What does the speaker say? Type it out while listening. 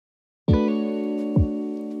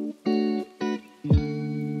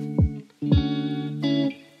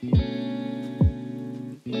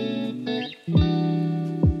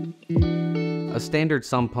standard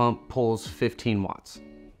sump pump pulls 15 watts,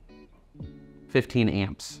 15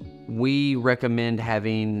 amps. We recommend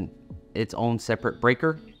having its own separate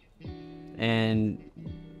breaker, and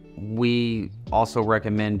we also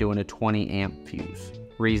recommend doing a 20 amp fuse.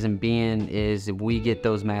 Reason being is if we get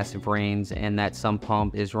those massive rains and that sump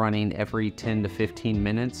pump is running every 10 to 15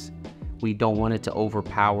 minutes, we don't want it to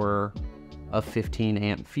overpower a 15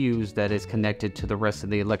 amp fuse that is connected to the rest of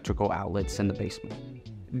the electrical outlets in the basement.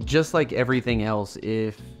 Just like everything else,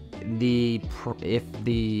 if the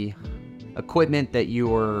equipment that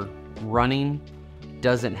you're running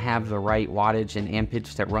doesn't have the right wattage and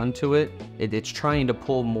ampage to run to it, it's trying to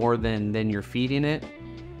pull more than you're feeding it,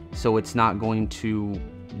 so it's not going to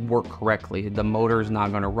work correctly. The motor is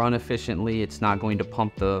not going to run efficiently, it's not going to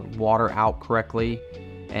pump the water out correctly,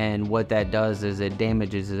 and what that does is it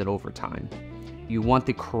damages it over time. You want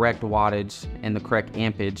the correct wattage and the correct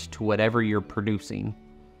ampage to whatever you're producing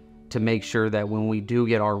to make sure that when we do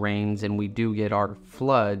get our rains and we do get our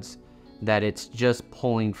floods, that it's just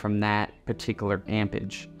pulling from that particular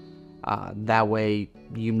ampage. That way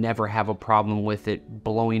you never have a problem with it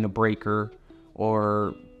blowing a breaker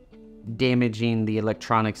or damaging the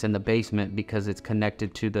electronics in the basement because it's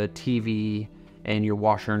connected to the TV and your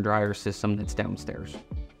washer and dryer system that's downstairs.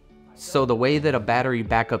 So the way that a battery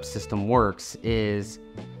backup system works is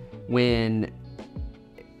when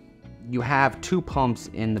you have two pumps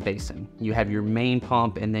in the basin. You have your main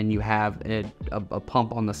pump, and then you have a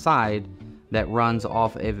pump on the side that runs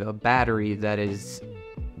off of a battery that is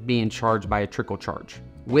being charged by a trickle charge.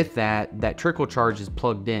 With that trickle charge is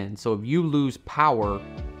plugged in. So if you lose power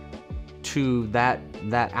to that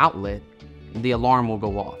outlet, the alarm will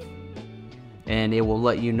go off. And it will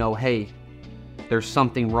let you know, hey, there's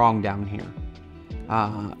something wrong down here.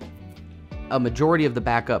 A majority of the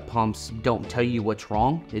backup pumps don't tell you what's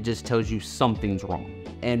wrong, it just tells you something's wrong.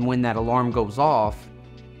 And when that alarm goes off,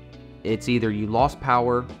 it's either you lost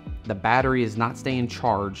power, the battery is not staying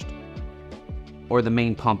charged, or the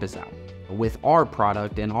main pump is out. With our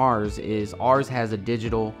product, and ours has a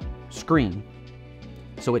digital screen,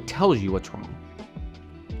 so it tells you what's wrong.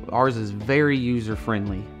 Ours is very user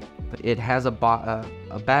friendly. It has a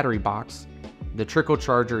battery box. The trickle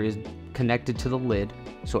charger is connected to the lid,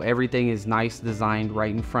 so everything is nice designed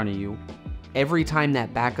right in front of you. Every time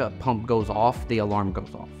that backup pump goes off, the alarm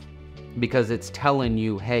goes off, because it's telling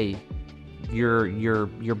you, hey,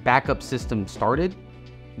 your backup system started,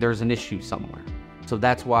 there's an issue somewhere. So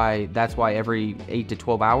that's why every 8 to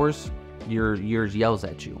 12 hours yours yells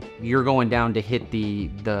at you. You're going down to hit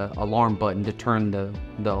the alarm button to turn the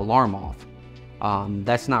alarm off.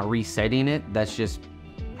 That's not resetting it, that's just,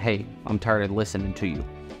 hey, I'm tired of listening to you.